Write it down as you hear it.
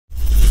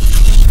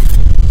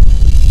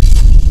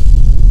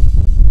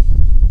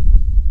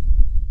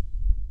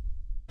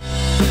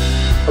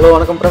Hello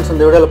வணக்கம் friends.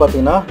 இந்த வீடியோவில்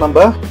பார்த்தீங்கன்னா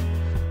நம்ம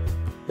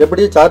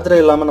எப்படி சார்ஜரே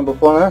இல்லாமல் நம்ம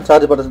ஃபோனை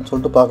சார்ஜ் பண்ணுறதுன்னு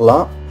சொல்லிட்டு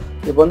பார்க்கலாம்.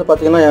 இப்போ வந்து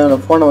பார்த்தீங்கன்னா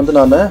என் ஃபோனை வந்து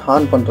நான்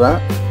ஆன் பண்ணுறேன்.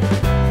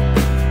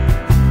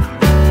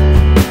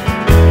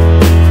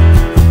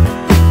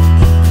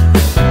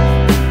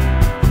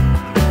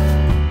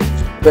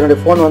 இப்போ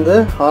என்னுடைய ஃபோன் வந்து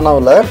ஆன்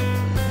ஆகலை.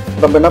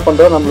 நம்ம என்ன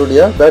பண்ணுறோம்,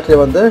 நம்மளுடைய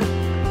பேட்டரியை வந்து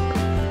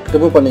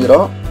ரிமூவ்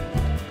பண்ணிக்கிறோம்.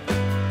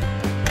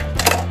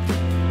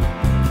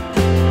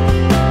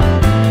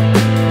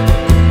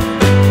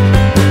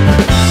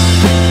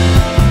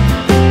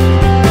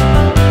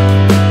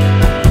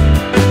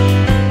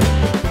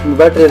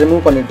 பேட்டரியை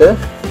ரிமூவ் பண்ணிவிட்டு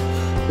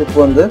இப்போ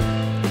வந்து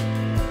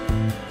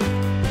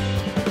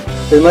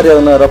இது மாதிரி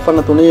அதை ரப்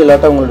பண்ண துணி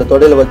இல்லாட்டா உங்களுடைய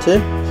தொடையில் வச்சு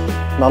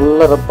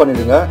நல்லா ரப்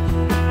பண்ணிவிடுங்க.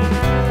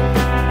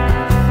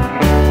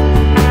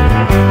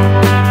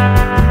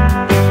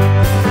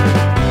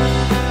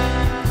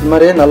 இது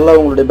மாதிரியே நல்லா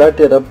உங்களுடைய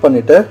பேட்டரியை ரப்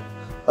பண்ணிவிட்டு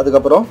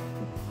அதுக்கப்புறம்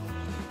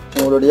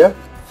உங்களுடைய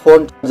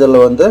ஃபோன்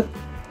சார்ஜரில் வந்து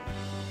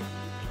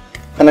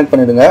கனெக்ட்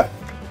பண்ணிவிடுங்க.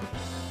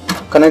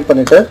 கனெக்ட்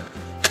பண்ணிவிட்டு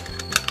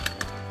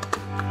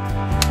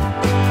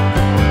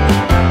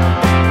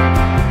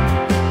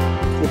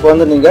இப்போ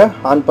வந்து நீங்கள்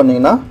ஆன்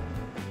பண்ணிங்கன்னா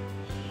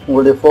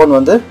உங்களுடைய ஃபோன்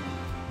வந்து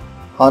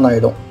ஆன்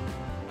ஆகிடும்.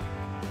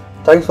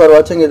 தேங்க்ஸ் ஃபார்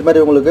வாட்சிங். இது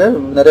மாதிரி உங்களுக்கு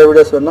நிறைய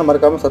வீடியோஸ் வேணும்னா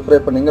மறக்காமல்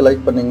சப்ஸ்கிரைப் பண்ணுங்கள்,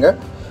 லைக் பண்ணுங்கள்,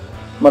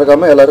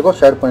 மறக்காமல் எல்லாருக்கும்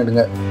ஷேர்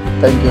பண்ணிவிடுங்க.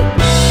 தேங்க்யூ.